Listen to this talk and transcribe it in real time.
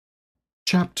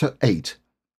Chapter 8,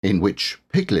 in which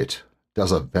Piglet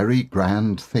does a very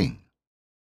grand thing.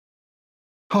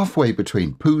 Halfway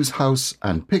between Pooh's house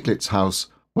and Piglet's house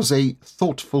was a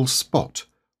thoughtful spot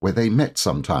where they met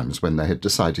sometimes when they had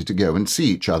decided to go and see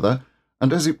each other,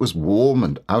 and as it was warm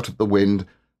and out of the wind,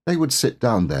 they would sit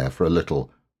down there for a little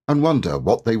and wonder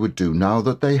what they would do now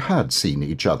that they had seen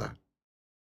each other.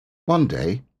 One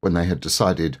day, when they had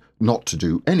decided not to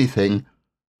do anything,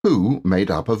 Pooh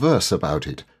made up a verse about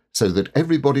it, so that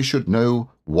everybody should know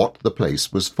what the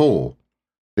place was for.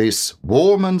 This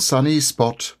warm and sunny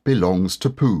spot belongs to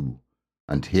Pooh,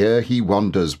 and here he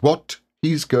wonders what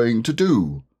he's going to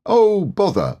do. Oh,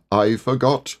 bother, I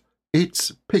forgot.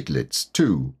 It's Piglet's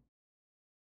too.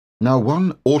 Now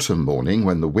one autumn morning,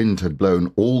 when the wind had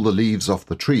blown all the leaves off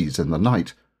the trees in the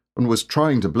night, and was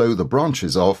trying to blow the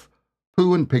branches off,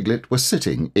 Pooh and Piglet were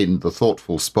sitting in the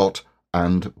thoughtful spot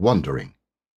and wondering.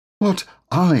 "What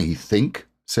I think,"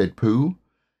 said Pooh,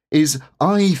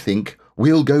 I think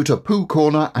we'll go to Pooh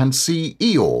Corner and see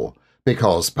Eeyore,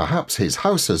 because perhaps his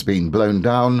house has been blown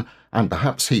down, and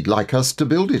perhaps he'd like us to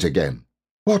build it again."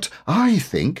 "What I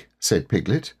think," said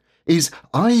Piglet,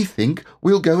 I think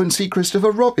we'll go and see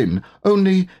Christopher Robin,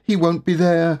 only he won't be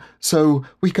there, so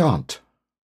we can't."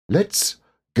 "Let's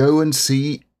go and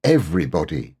see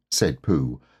everybody," said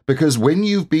Pooh, "because when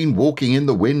you've been walking in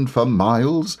the wind for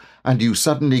miles, and you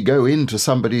suddenly go into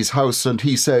somebody's house and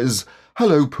he says,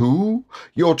 'Hello, Pooh,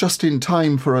 you're just in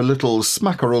time for a little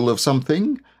smackerel of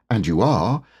something,' and you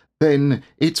are, then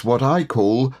it's what I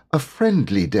call a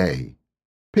friendly day."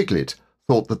 Piglet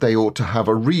thought that they ought to have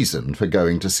a reason for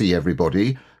going to see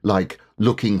everybody, like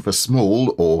looking for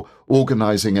Small or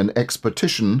organising an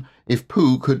expedition if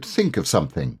Pooh could think of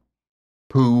something.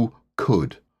 Pooh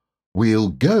could. "We'll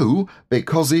go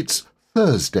because it's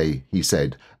Thursday," he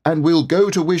said, "and we'll go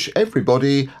to wish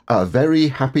everybody a very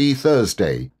happy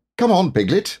Thursday. Come on,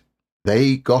 Piglet."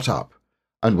 They got up,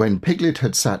 and when Piglet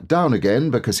had sat down again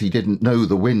because he didn't know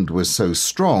the wind was so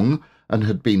strong and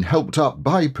had been helped up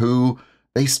by Pooh,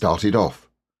 they started off.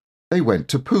 They went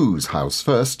to Pooh's house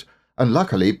first, and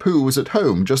luckily Pooh was at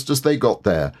home just as they got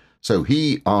there, so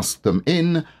he asked them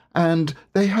in, and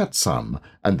they had some,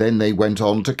 and then they went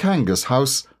on to Kanga's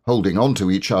house, holding on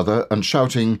to each other and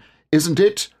shouting, "Isn't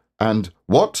it?" and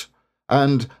 "What?"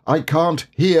 and "I can't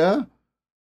hear."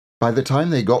 By the time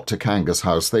they got to Kanga's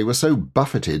house, they were so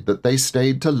buffeted that they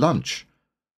stayed to lunch.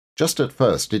 Just at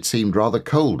first it seemed rather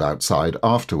cold outside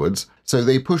afterwards, so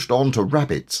they pushed on to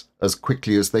Rabbit's as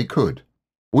quickly as they could.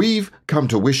 "We've come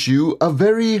to wish you a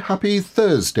very happy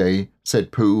Thursday,"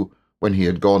 said Pooh, when he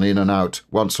had gone in and out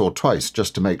once or twice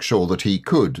just to make sure that he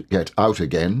could get out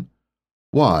again.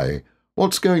 "Why,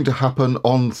 what's going to happen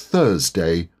on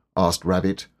Thursday?" asked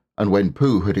Rabbit, and when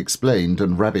Pooh had explained,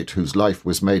 and Rabbit, whose life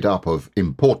was made up of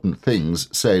important things,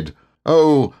 said,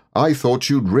 "Oh, I thought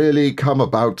you'd really come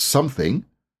about something,"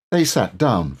 they sat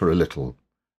down for a little,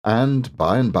 and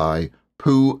by,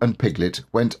 Pooh and Piglet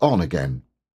went on again.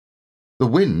 The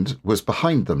wind was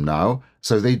behind them now,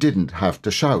 so they didn't have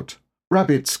to shout.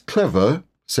 "Rabbit's clever,"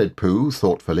 said Pooh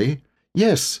thoughtfully.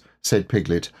 "Yes," said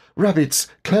Piglet, "Rabbit's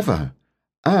clever.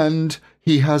 And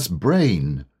he has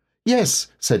brain." "Yes,"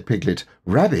 said Piglet,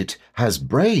 "Rabbit has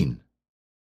brain."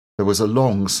 There was a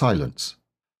long silence.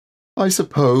 "I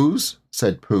suppose,"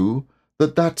 said Pooh,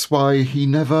 "that's why he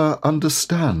never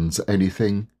understands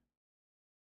anything."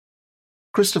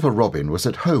 Christopher Robin was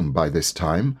at home by this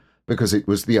time, because it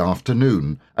was the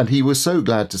afternoon, and he was so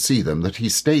glad to see them that he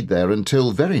stayed there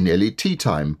until very nearly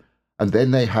tea-time, and then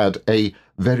they had a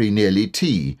very nearly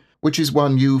tea, which is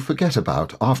one you forget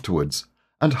about afterwards,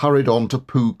 and hurried on to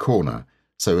Pooh Corner,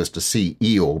 so as to see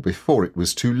Eeyore before it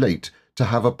was too late to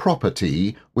have a proper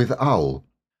tea with Owl.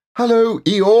 "Hello,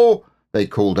 Eeyore!" they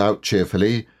called out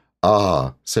cheerfully.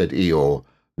 "Ah," said Eeyore,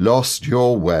 "lost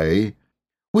your way?"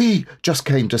 "We just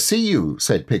came to see you,"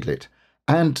 said Piglet,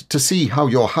 "and to see how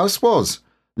your house was.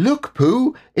 Look,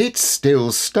 Pooh, it's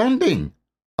still standing."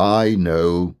 "I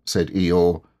know," said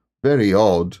Eeyore. "Very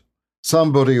odd.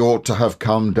 Somebody ought to have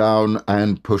come down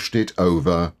and pushed it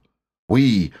over."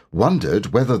 "We wondered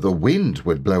whether the wind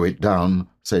would blow it down,"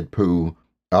 said Pooh.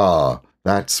 "Ah,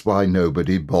 that's why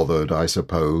nobody bothered, I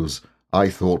suppose. I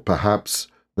thought perhaps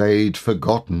they'd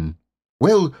forgotten."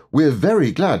 "Well, we're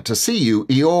very glad to see you,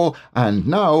 Eeyore, and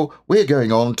now we're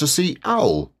going on to see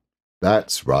Owl."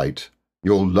 "That's right.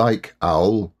 You'll like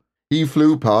Owl. He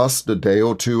flew past a day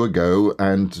or two ago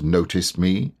and noticed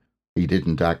me. He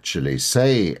didn't actually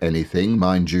say anything,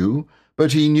 mind you,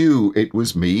 but he knew it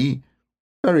was me.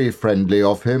 Very friendly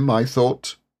of him, I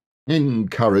thought.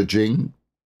 Encouraging."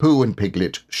 Pooh and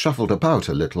Piglet shuffled about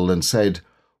a little and said,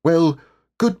 "Well,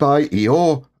 goodbye,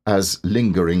 Eeyore, as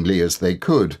lingeringly as they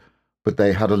could, but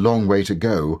they had a long way to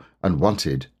go and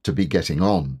wanted to be getting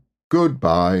on.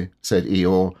 "Goodbye," said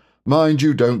Eeyore. "Mind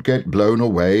you don't get blown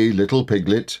away, little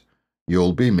Piglet.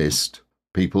 You'll be missed.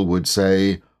 People would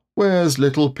say, 'Where's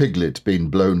little Piglet been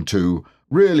blown to?'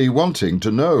 really wanting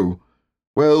to know.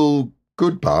 Well,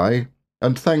 goodbye,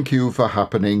 and thank you for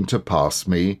happening to pass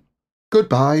me."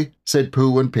 "Goodbye," said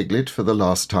Pooh and Piglet for the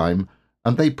last time,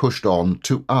 and they pushed on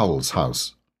to Owl's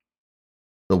house.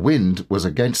 The wind was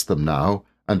against them now,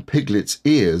 and Piglet's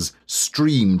ears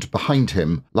streamed behind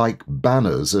him like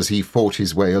banners as he fought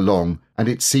his way along, and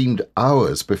it seemed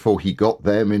hours before he got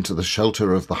them into the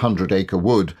shelter of the 100-acre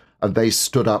wood, and they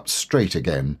stood up straight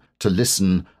again to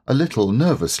listen a little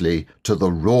nervously to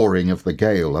the roaring of the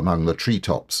gale among the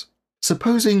treetops.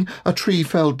 "Supposing a tree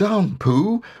fell down,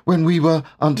 Pooh, when we were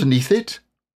underneath it?"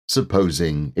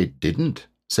 "Supposing it didn't,"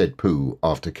 said Pooh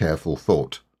after careful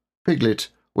thought. Piglet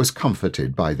was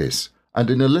comforted by this, and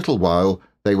in a little while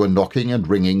they were knocking and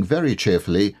ringing very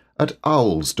cheerfully at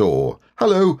Owl's door.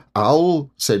 "Hello, Owl,"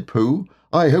 said Pooh.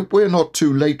 "I hope we're not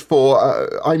too late for,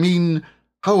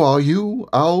 how are you,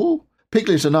 Owl?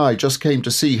 Piglet and I just came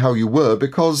to see how you were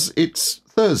because it's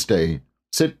Thursday."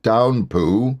 "Sit down,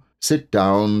 Pooh. Sit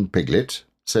down, Piglet,"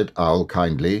 said Owl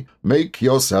kindly. "Make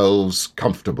yourselves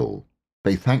comfortable."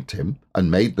 They thanked him and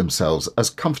made themselves as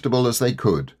comfortable as they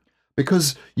could.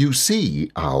 "Because, you see,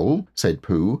 Owl," said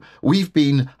Pooh, "we've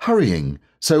been hurrying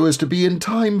so as to be in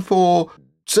time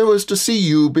so as to see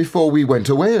you before we went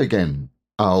away again."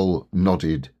 Owl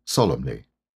nodded solemnly.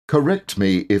 "Correct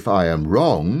me if I am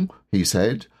wrong," he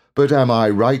said, "but am I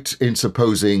right in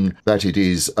supposing that it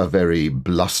is a very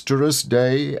blusterous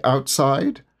day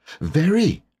outside?"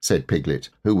 "Very," said Piglet,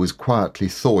 who was quietly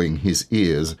thawing his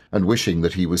ears and wishing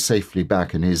that he was safely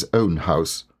back in his own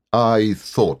house. "I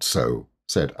thought so,"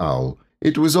 said Owl.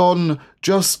 "It was on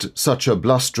just such a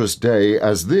blusterous day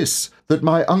as this that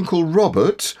my Uncle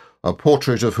Robert, a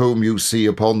portrait of whom you see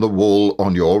upon the wall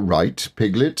on your right,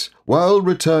 Piglet, while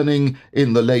returning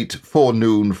in the late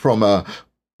forenoon from a—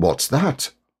 What's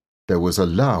that?" There was a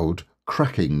loud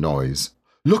cracking noise.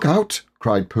 "Look out!"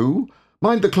 cried Pooh.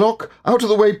 "Mind the clock! Out of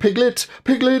the way, Piglet!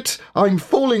 Piglet, I'm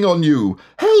falling on you!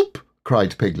 Help!"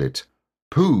 cried Piglet.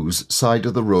 Pooh's side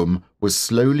of the room was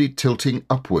slowly tilting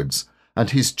upwards, and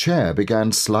his chair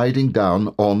began sliding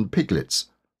down on Piglet's.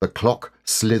 The clock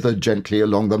slithered gently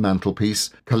along the mantelpiece,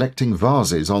 collecting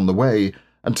vases on the way,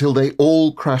 until they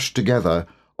all crashed together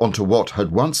onto what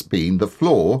had once been the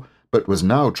floor, but was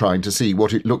now trying to see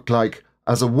what it looked like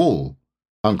as a wall.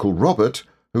 Uncle Robert,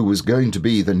 who was going to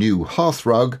be the new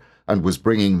hearthrug, and was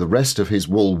bringing the rest of his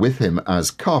wall with him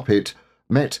as carpet,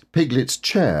 met Piglet's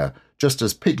chair just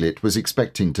as Piglet was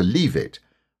expecting to leave it,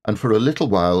 and for a little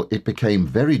while it became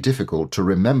very difficult to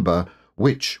remember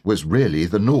which was really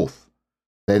the north.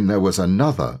 Then there was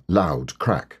another loud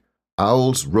crack.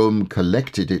 Owl's room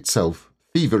collected itself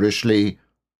feverishly,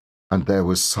 and there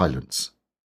was silence.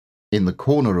 In the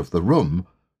corner of the room,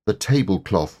 the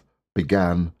tablecloth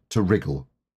began to wriggle.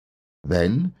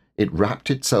 Then it wrapped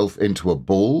itself into a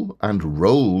ball and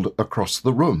rolled across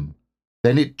the room.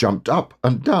 Then it jumped up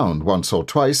and down once or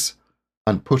twice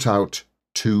and put out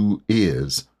 2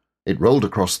 ears. It rolled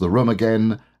across the room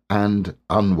again and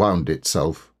unwound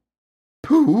itself.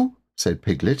 "Pooh," said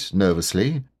Piglet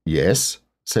nervously. "Yes,"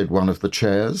 said one of the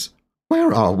chairs.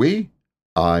 "Where are we?"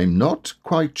 "I'm not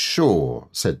quite sure,"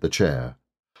 said the chair.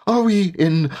 "Are we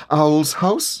in Owl's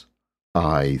house?"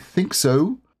 "I think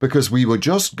so, because we were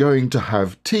just going to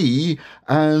have tea,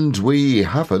 and we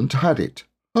haven't had it."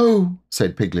 "Oh,"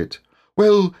 said Piglet.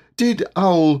 "Well, did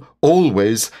Owl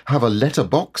always have a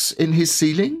letterbox in his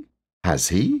ceiling?" "Has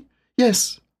he?"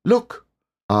 "Yes, look."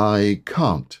 "I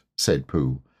can't," said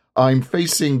Pooh. "I'm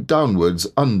facing downwards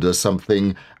under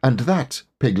something, and that,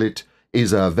 Piglet,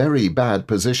 is a very bad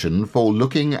position for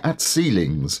looking at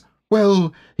ceilings."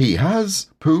 "Well, he has,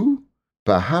 Pooh."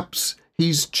 "Perhaps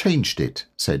he's changed it,"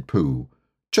 said Pooh.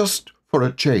 "Just for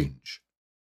a change."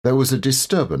 There was a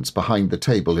disturbance behind the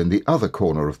table in the other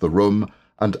corner of the room,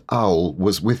 and Owl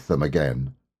was with them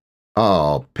again.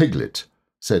 "Ah, Piglet,"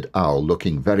 said Owl,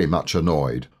 looking very much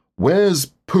annoyed. "Where's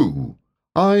Pooh?"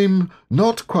 "I'm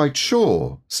not quite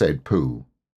sure," said Pooh.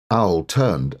 Owl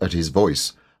turned at his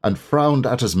voice and frowned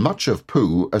at as much of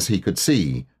Pooh as he could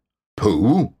see.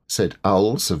 "Pooh," said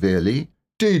Owl severely,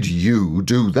 "did you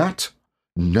do that?"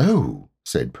 "No,"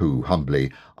 said Pooh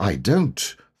humbly, "I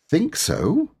don't think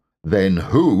so." "Then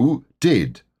who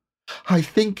did?" "I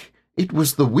think it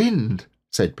was the wind,"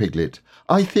 said Piglet.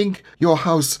 "I think your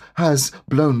house has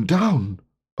blown down."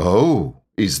 "Oh,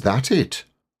 is that it?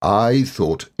 I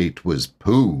thought it was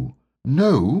Pooh."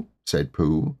 "No," said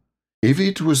Pooh. "If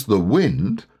it was the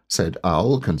wind, said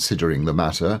Owl, considering the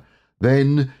matter.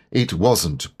 "Then it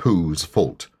wasn't Pooh's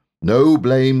fault. No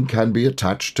blame can be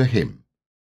attached to him."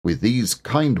 With these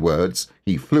kind words,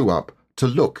 he flew up to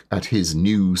look at his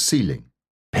new ceiling.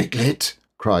 "Piglet!"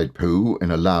 cried Pooh in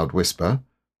a loud whisper.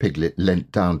 Piglet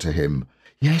leant down to him.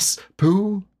 "Yes,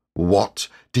 Pooh?" "What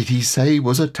did he say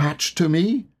was attached to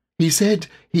me?" "He said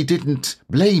he didn't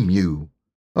blame you."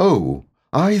 "Oh,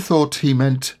 I thought he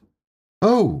meant—"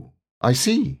 "Oh, I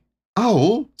see."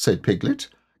 "Owl," said Piglet,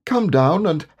 "come down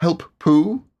and help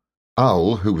Pooh."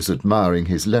 Owl, who was admiring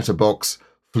his letterbox,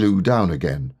 flew down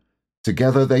again.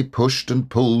 Together they pushed and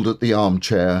pulled at the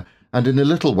armchair, and in a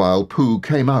little while Pooh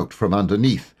came out from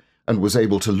underneath and was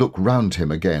able to look round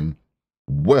him again.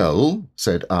 "Well,"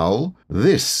 said Owl,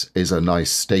 "this is a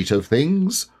nice state of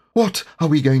things." "What are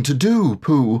we going to do,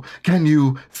 Pooh? Can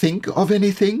you think of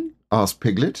anything?" asked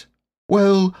Piglet.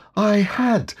 "Well, I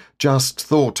had just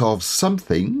thought of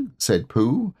something," said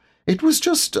Pooh. "It was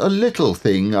just a little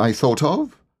thing I thought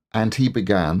of." And he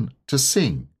began to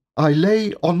sing. "I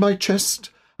lay on my chest,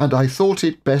 and I thought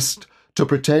it best to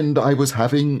pretend I was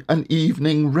having an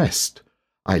evening rest.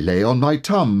 I lay on my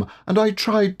tum, and I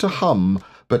tried to hum,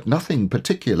 but nothing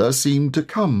particular seemed to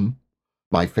come.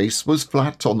 My face was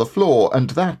flat on the floor,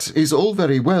 and that is all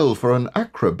very well for an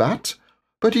acrobat,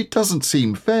 but it doesn't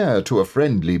seem fair to a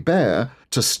friendly bear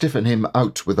to stiffen him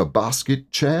out with a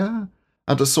basket chair.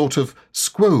 And a sort of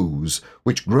squoze,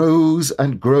 which grows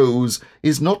and grows,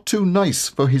 is not too nice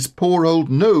for his poor old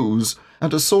nose,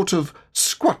 and a sort of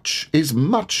squatch is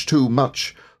much too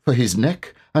much for his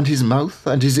neck and his mouth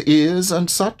and his ears and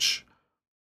such."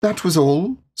 "That was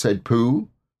all," said Pooh.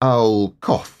 Owl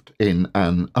coughed in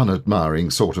an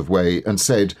unadmiring sort of way and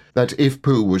said that if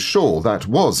Pooh was sure that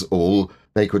was all,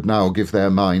 they could now give their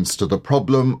minds to the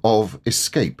problem of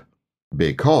escape.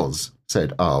 "Because,"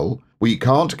 said Owl, "we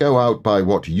can't go out by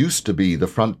what used to be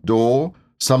the front door.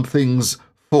 Something's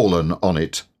fallen on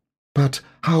it." "But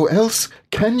how else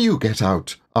can you get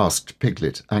out?" asked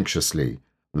Piglet anxiously.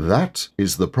 "That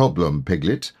is the problem,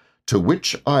 Piglet, to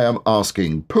which I am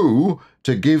asking Pooh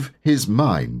to give his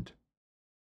mind."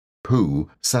 Pooh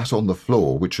sat on the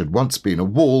floor, which had once been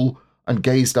a wall, and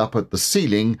gazed up at the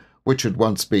ceiling, which had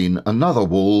once been another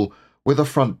wall, with a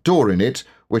front door in it,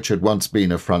 which had once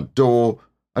been a front door,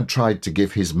 and tried to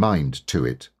give his mind to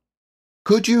it.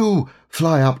 "Could you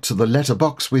fly up to the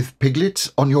letterbox with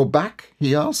Piglet on your back?"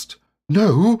 he asked.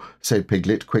 "No," said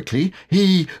Piglet quickly,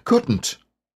 "he couldn't."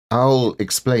 Owl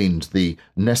explained the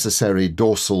necessary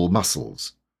dorsal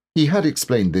muscles. He had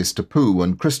explained this to Pooh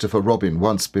and Christopher Robin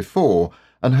once before,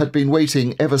 and had been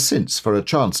waiting ever since for a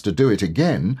chance to do it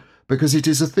again, because it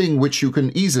is a thing which you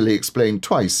can easily explain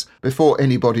twice before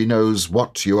anybody knows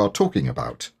what you are talking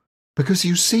about. "Because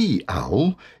you see,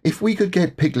 Owl, if we could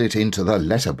get Piglet into the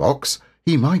letterbox,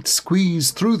 he might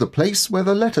squeeze through the place where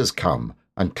the letters come,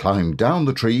 and climb down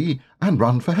the tree and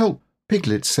run for help."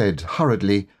 Piglet said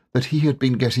hurriedly that he had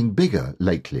been getting bigger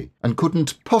lately, and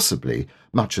couldn't possibly,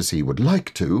 much as he would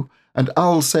like to, and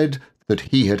Owl said that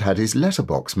he had had his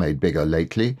letterbox made bigger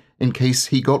lately, in case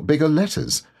he got bigger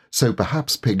letters, so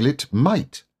perhaps Piglet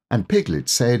might. And Piglet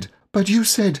said, "But you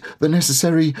said the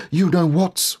necessary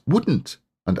you-know-whats wouldn't."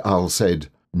 And Owl said,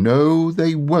 "No,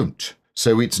 they won't,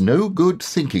 so it's no good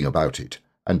thinking about it."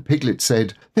 And Piglet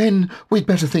said, "Then we'd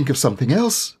better think of something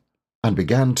else," and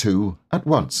began to at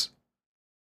once.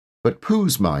 But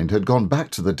Pooh's mind had gone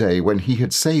back to the day when he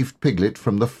had saved Piglet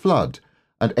from the flood,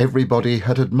 and everybody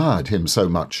had admired him so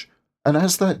much. And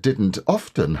as that didn't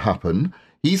often happen,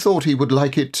 he thought he would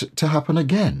like it to happen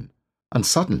again. And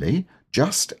suddenly,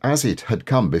 just as it had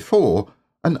come before,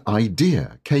 an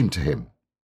idea came to him.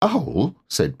 "Owl,"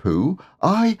 said Pooh,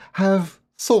 "I have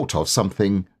thought of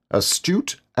something."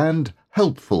 "Astute and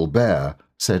helpful bear,"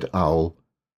 said Owl.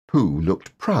 Pooh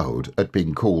looked proud at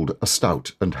being called a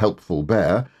stout and helpful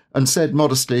bear, and said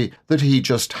modestly that he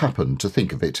just happened to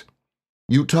think of it.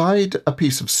 "You tied a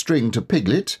piece of string to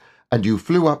Piglet, and you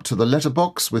flew up to the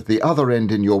letterbox with the other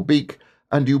end in your beak,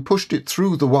 and you pushed it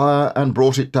through the wire and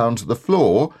brought it down to the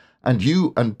floor, and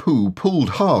you and Pooh pulled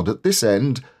hard at this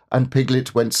end, and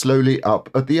Piglet went slowly up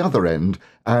at the other end,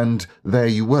 and there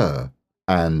you were."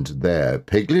 "And there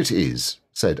Piglet is,"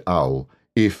 said Owl,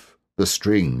 "if the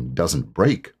string doesn't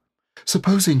break."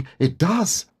 "Supposing it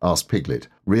does?" asked Piglet,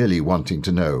 really wanting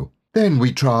to know. "Then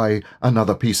we try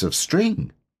another piece of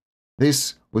string."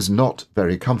 This was not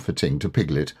very comforting to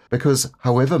Piglet, because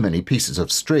however many pieces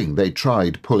of string they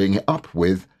tried pulling it up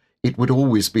with, it would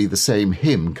always be the same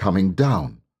hymn coming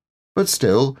down. But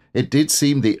still, it did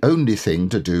seem the only thing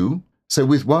to do. So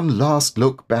with one last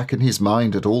look back in his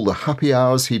mind at all the happy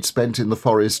hours he'd spent in the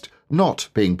forest, not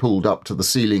being pulled up to the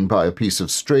ceiling by a piece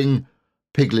of string,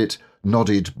 Piglet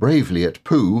nodded bravely at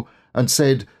Pooh and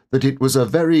said that it was a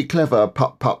very clever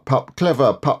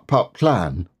clever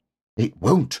plan. "It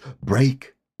won't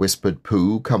break," whispered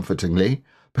Pooh comfortingly,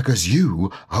 "because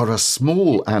you are a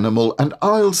small animal and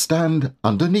I'll stand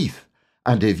underneath.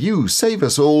 And if you save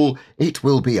us all, it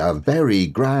will be a very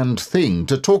grand thing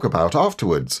to talk about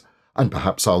afterwards. And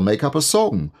perhaps I'll make up a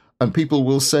song, and people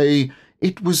will say,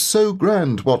 'It was so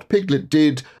grand what Piglet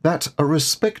did that a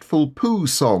respectful Pooh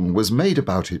song was made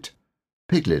about it.'"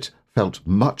 Piglet felt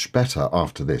much better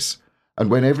after this, and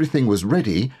when everything was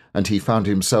ready and he found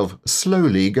himself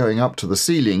slowly going up to the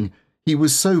ceiling, he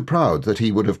was so proud that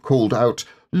he would have called out,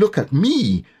 "Look at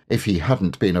me!" if he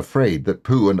hadn't been afraid that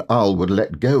Pooh and Owl would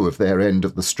let go of their end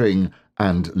of the string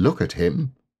and look at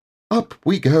him. "Up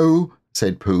we go,"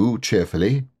 said Pooh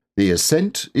cheerfully. "The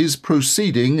ascent is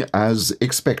proceeding as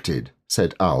expected,"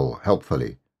 said Owl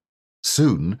helpfully.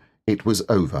 Soon it was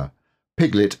over.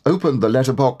 Piglet opened the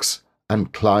letterbox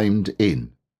and climbed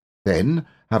in. Then,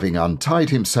 having untied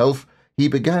himself, he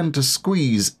began to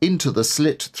squeeze into the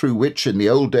slit through which, in the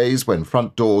old days when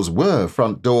front doors were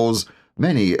front doors,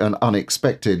 many an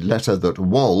unexpected letter that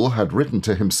Wall had written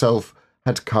to himself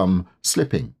had come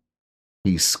slipping.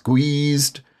 He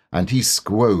squeezed and he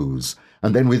squoze,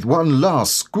 and then with one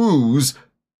last squooze,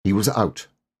 he was out.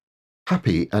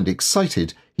 Happy and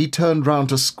excited, he turned round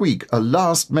to squeak a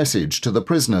last message to the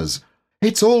prisoners.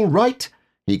 "It's all right,"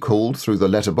 he called through the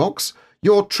letterbox.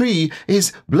 "Your tree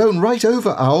is blown right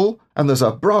over, Owl, and there's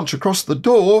a branch across the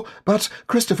door, but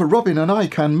Christopher Robin and I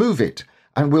can move it.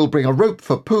 And we'll bring a rope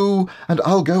for Pooh, and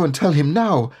I'll go and tell him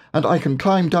now, and I can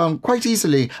climb down quite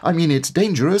easily. I mean, it's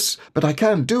dangerous, but I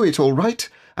can do it all right,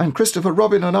 and Christopher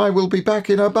Robin and I will be back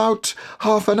in about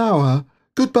half an hour.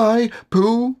 Goodbye,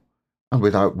 Pooh." And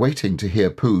without waiting to hear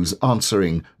Pooh's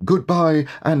answering "Goodbye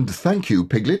and thank you,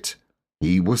 Piglet,"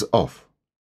 he was off.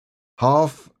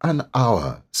 "Half an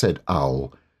hour," said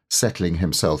Owl, settling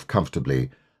himself comfortably.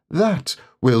 "That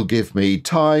will give me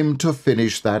time to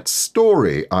finish that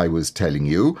story I was telling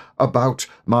you about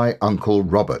my Uncle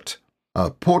Robert, a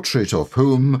portrait of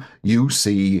whom you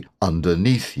see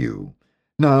underneath you.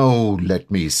 Now, let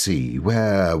me see,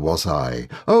 where was I?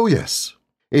 Oh, yes.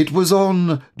 It was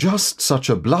on just such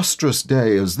a blusterous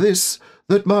day as this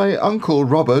that my Uncle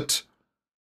Robert—"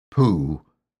 Pooh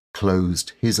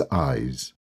closed his eyes.